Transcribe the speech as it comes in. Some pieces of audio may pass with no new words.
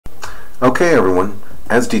Okay, everyone,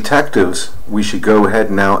 as detectives, we should go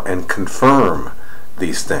ahead now and confirm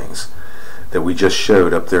these things that we just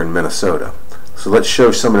showed up there in Minnesota. So let's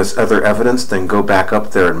show some of this other evidence, then go back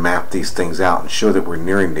up there and map these things out and show that we're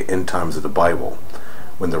nearing the end times of the Bible,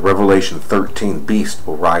 when the Revelation 13 beast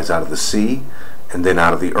will rise out of the sea and then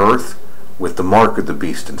out of the earth with the mark of the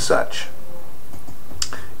beast and such.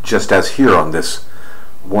 Just as here on this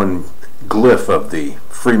one glyph of the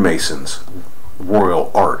Freemasons'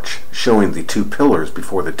 royal arch, showing the two pillars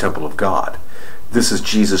before the temple of God. This is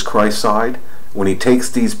Jesus Christ's side. When he takes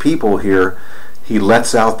these people here, he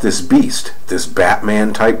lets out this beast, this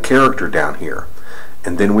Batman type character down here.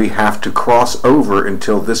 And then we have to cross over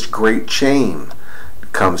until this great chain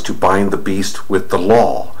comes to bind the beast with the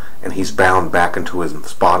law, and he's bound back into his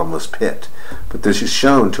bottomless pit. But this is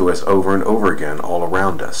shown to us over and over again all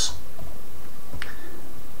around us.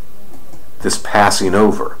 This passing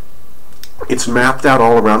over. It's mapped out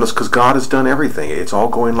all around us because God has done everything. It's all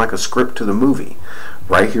going like a script to the movie.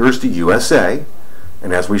 Right here is the USA,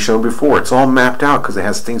 and as we've shown before, it's all mapped out because it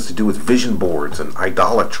has things to do with vision boards and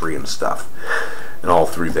idolatry and stuff, and all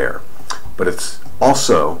through there. But it's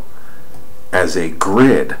also as a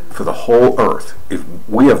grid for the whole earth. If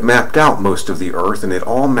we have mapped out most of the earth, and it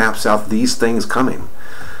all maps out these things coming.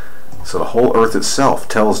 So the whole earth itself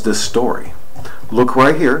tells this story. Look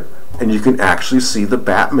right here, and you can actually see the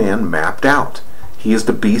Batman mapped out. He is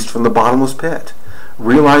the beast from the bottomless pit.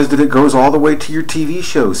 Realize that it goes all the way to your TV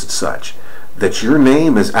shows and such, that your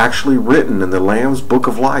name is actually written in the Lamb's Book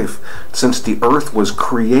of Life since the earth was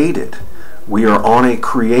created. We are on a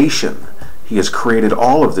creation. He has created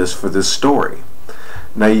all of this for this story.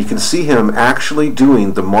 Now you can see him actually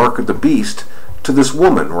doing the mark of the beast to this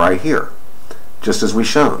woman right here, just as we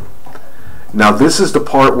shown. Now this is the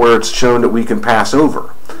part where it's shown that we can pass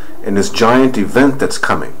over in this giant event that's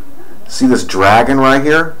coming. See this dragon right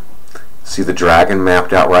here? See the dragon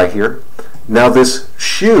mapped out right here? Now this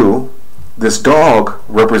shoe, this dog,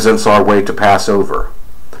 represents our way to pass over.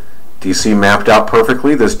 Do you see mapped out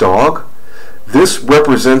perfectly this dog? This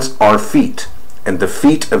represents our feet and the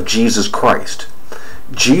feet of Jesus Christ.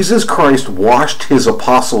 Jesus Christ washed his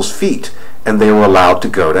apostles' feet and they were allowed to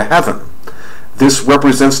go to heaven. This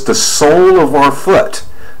represents the sole of our foot,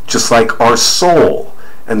 just like our soul.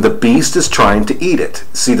 And the beast is trying to eat it.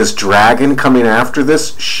 See this dragon coming after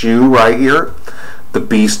this shoe right here? The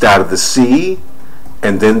beast out of the sea,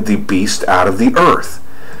 and then the beast out of the earth.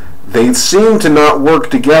 They seem to not work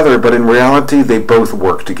together, but in reality they both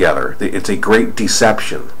work together. It's a great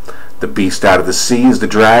deception. The beast out of the sea is the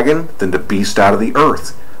dragon, then the beast out of the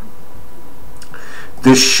earth.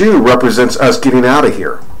 This shoe represents us getting out of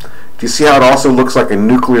here. Do you see how it also looks like a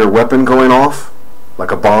nuclear weapon going off?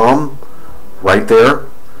 Like a bomb? Right there?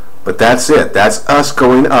 But that's it. That's us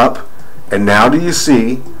going up. And now do you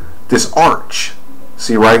see this arch?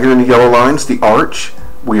 See right here in the yellow lines, the arch?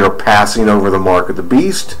 We are passing over the mark of the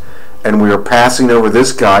beast, and we are passing over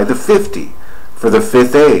this guy, the 50, for the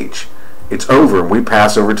fifth age. It's over, and we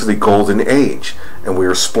pass over to the golden age, and we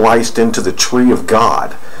are spliced into the tree of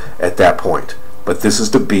God at that point. But this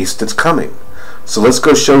is the beast that's coming. So let's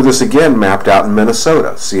go show this again mapped out in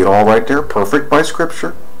Minnesota. See it all right there? Perfect by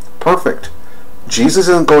Scripture? Perfect. Jesus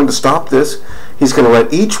isn't going to stop this. He's going to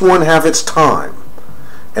let each one have its time.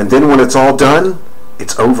 And then when it's all done,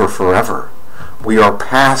 it's over forever. We are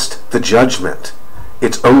past the judgment.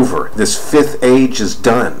 It's over. This fifth age is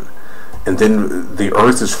done. And then the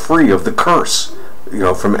earth is free of the curse,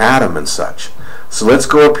 from Adam and such. So let's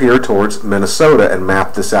go up here towards Minnesota and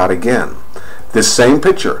map this out again. This same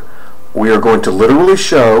picture. We are going to literally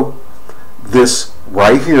show this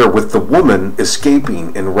right here with the woman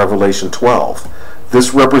escaping in Revelation 12.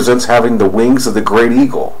 This represents having the wings of the great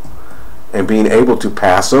eagle and being able to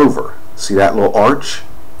pass over. See that little arch?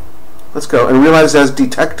 Let's go. And realize as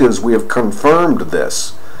detectives we have confirmed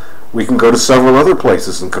this. We can go to several other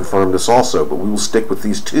places and confirm this also, but we will stick with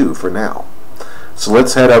these two for now. So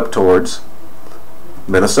let's head up towards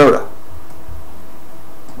Minnesota.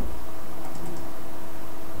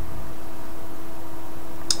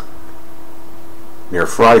 Near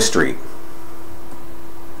Fry Street.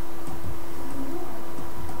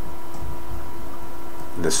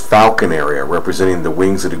 This falcon area representing the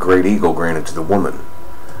wings of the great eagle granted to the woman.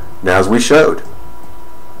 Now as we showed,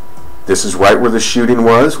 this is right where the shooting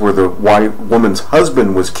was, where the white woman's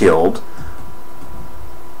husband was killed,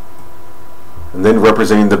 and then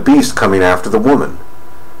representing the beast coming after the woman.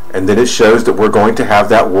 And then it shows that we're going to have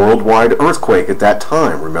that worldwide earthquake at that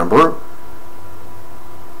time, remember?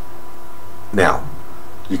 Now,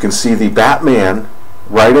 you can see the Batman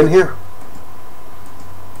right in here,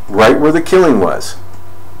 right where the killing was.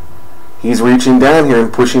 He's reaching down here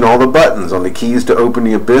and pushing all the buttons on the keys to open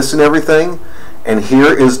the abyss and everything. And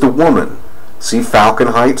here is the woman. See Falcon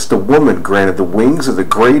Heights? The woman granted the wings of the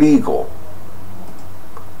great eagle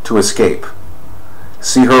to escape.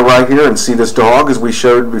 See her right here, and see this dog as we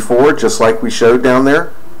showed before, just like we showed down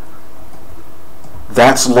there?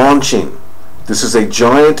 That's launching. This is a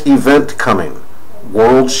giant event coming,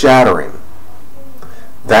 world-shattering.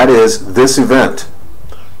 That is this event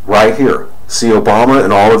right here. See Obama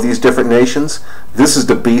and all of these different nations? This is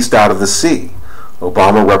the beast out of the sea.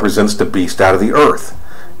 Obama represents the beast out of the earth.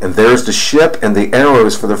 And there's the ship and the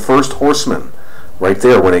arrows for the first horseman right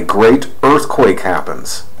there when a great earthquake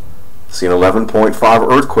happens. See, an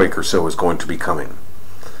 11.5 earthquake or so is going to be coming.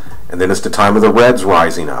 And then it's the time of the reds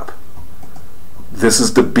rising up. This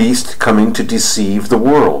is the beast coming to deceive the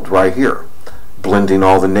world right here, blending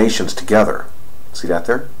all the nations together. See that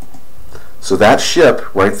there? So that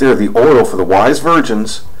ship right there, the oil for the wise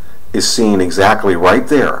virgins, is seen exactly right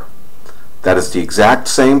there. That is the exact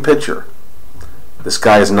same picture. This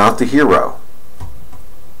guy is not the hero.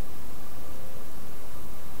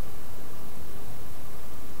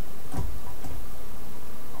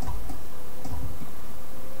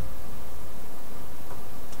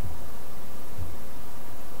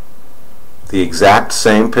 The exact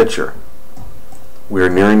same picture. We are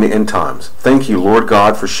nearing the end times. Thank you, Lord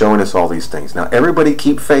God, for showing us all these things. Now, everybody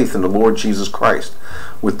keep faith in the Lord Jesus Christ.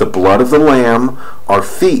 With the blood of the Lamb, our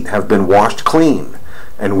feet have been washed clean,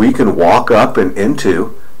 and we can walk up and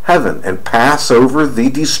into heaven and pass over the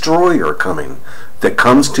destroyer coming that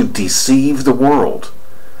comes to deceive the world.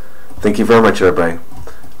 Thank you very much, everybody.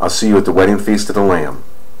 I'll see you at the wedding feast of the Lamb.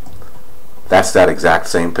 That's that exact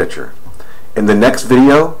same picture. In the next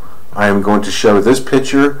video, I am going to show this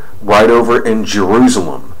picture right over in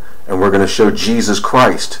Jerusalem, and we're going to show Jesus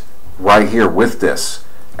Christ right here with this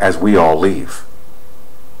as we all leave.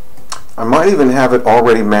 I might even have it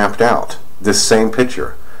already mapped out, this same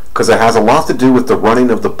picture, because it has a lot to do with the running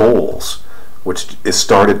of the bulls, which is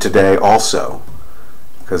started today also,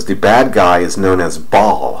 because the bad guy is known as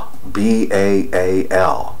Baal,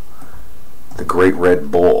 B-A-A-L, the great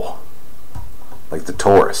red bull. Like the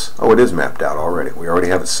Taurus. Oh, it is mapped out already. We already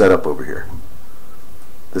have it set up over here.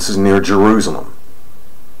 This is near Jerusalem.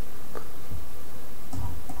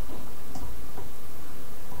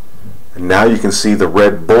 And now you can see the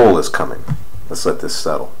red bull is coming. Let's let this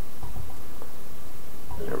settle.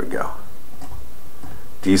 There we go.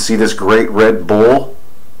 Do you see this great red bull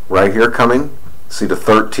right here coming? See the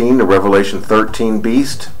 13, the Revelation 13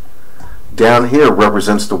 beast? Down here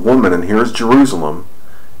represents the woman, and here's Jerusalem.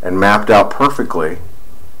 And mapped out perfectly.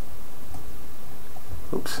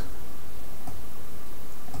 Oops.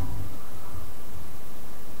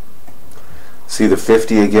 See the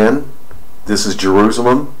 50 again? This is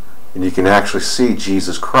Jerusalem, and you can actually see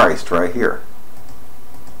Jesus Christ right here.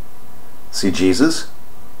 See Jesus?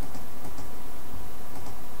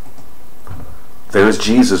 There's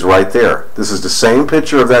Jesus right there. This is the same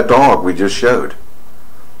picture of that dog we just showed.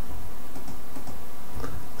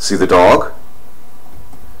 See the dog?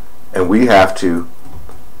 And we have to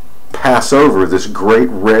pass over this great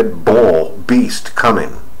red bull beast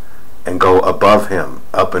coming and go above him,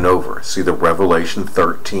 up and over. See the Revelation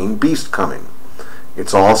 13 beast coming.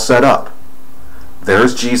 It's all set up.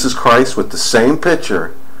 There's Jesus Christ with the same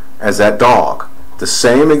picture as that dog. The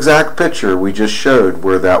same exact picture we just showed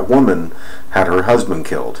where that woman had her husband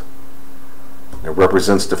killed. It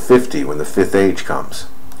represents the 50 when the fifth age comes.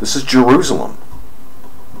 This is Jerusalem.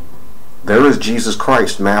 There is Jesus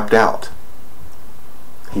Christ mapped out.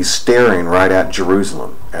 He's staring right at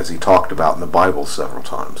Jerusalem, as he talked about in the Bible several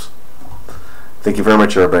times. Thank you very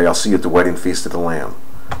much, everybody. I'll see you at the wedding feast of the Lamb.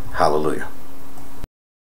 Hallelujah.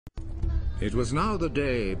 It was now the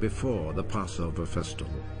day before the Passover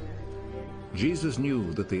festival. Jesus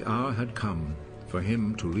knew that the hour had come for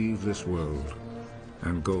him to leave this world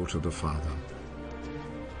and go to the Father.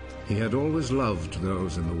 He had always loved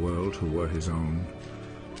those in the world who were his own,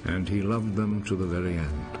 and he loved them to the very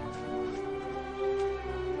end.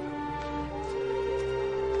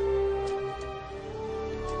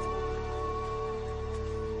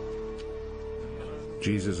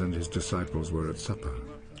 Jesus and his disciples were at supper.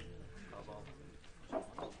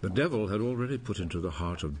 The devil had already put into the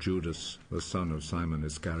heart of Judas, the son of Simon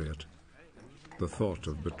Iscariot, the thought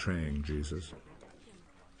of betraying Jesus.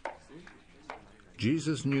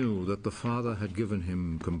 Jesus knew that the Father had given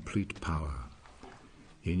him complete power.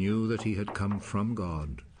 He knew that he had come from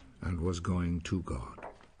God and was going to God.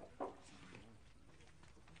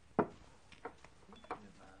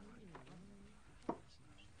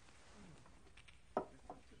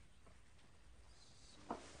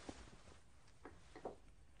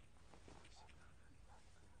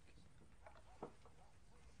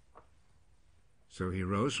 So he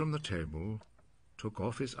rose from the table, took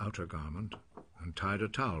off his outer garment, and tied a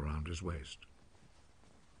towel round his waist.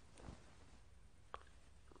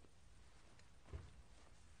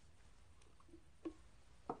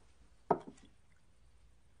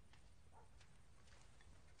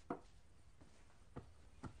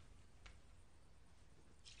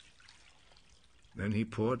 Then he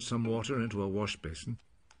poured some water into a wash basin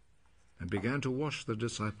and began to wash the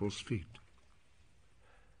disciples' feet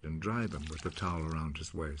and dry them with the towel around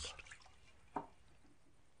his waist.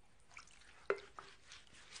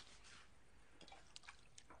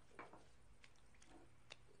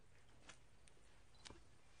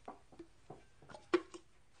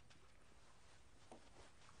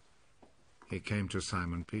 He came to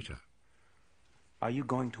Simon Peter. Are you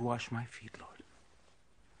going to wash my feet,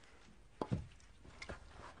 Lord?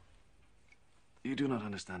 You do not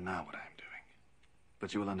understand now what I am doing,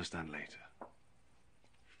 but you will understand later.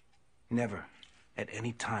 Never, at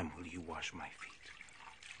any time, will you wash my feet.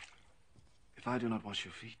 If I do not wash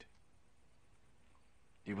your feet,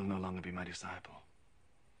 you will no longer be my disciple.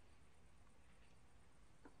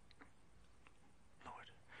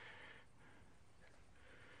 Lord,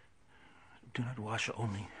 do not wash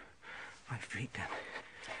only my feet, then.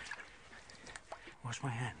 Wash my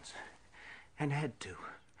hands and head, too.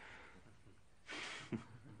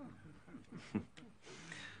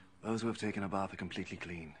 Those who have taken a bath are completely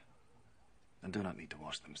clean and do not need to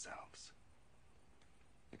wash themselves,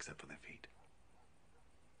 except for their feet.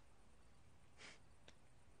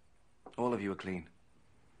 All of you are clean.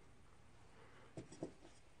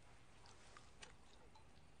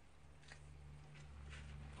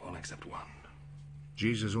 All except one.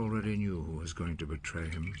 Jesus already knew who was going to betray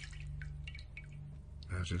him.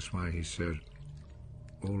 That is why he said,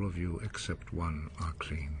 "All of you except one are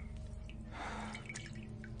clean."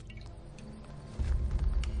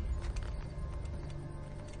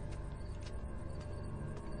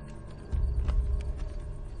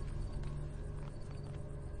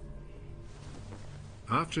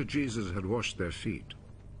 After Jesus had washed their feet,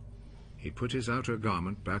 he put his outer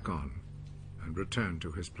garment back on and returned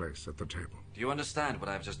to his place at the table. Do you understand what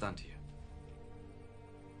I have just done to you?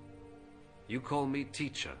 You call me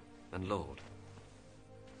teacher and Lord,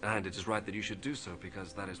 and it is right that you should do so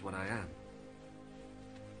because that is what I am.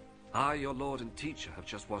 I, your Lord and teacher, have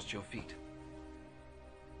just washed your feet.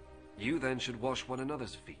 You then should wash one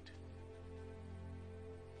another's feet.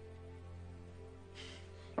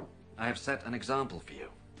 I have set an example for you,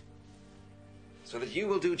 so that you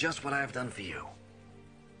will do just what I have done for you.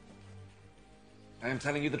 I am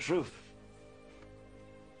telling you the truth.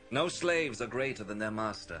 No slaves are greater than their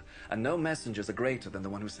master, and no messengers are greater than the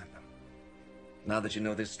one who sent them. Now that you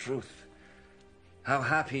know this truth, how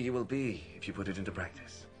happy you will be if you put it into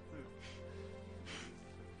practice.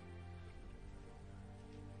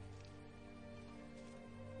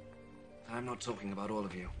 I'm not talking about all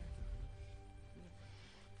of you.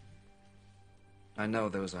 I know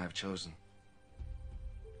those I have chosen.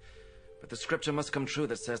 But the scripture must come true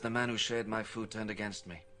that says the man who shared my food turned against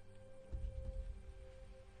me.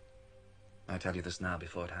 I tell you this now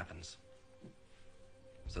before it happens,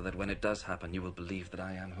 so that when it does happen, you will believe that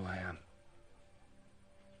I am who I am.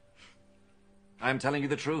 I am telling you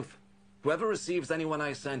the truth. Whoever receives anyone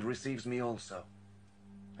I send receives me also.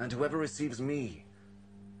 And whoever receives me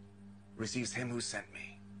receives him who sent me.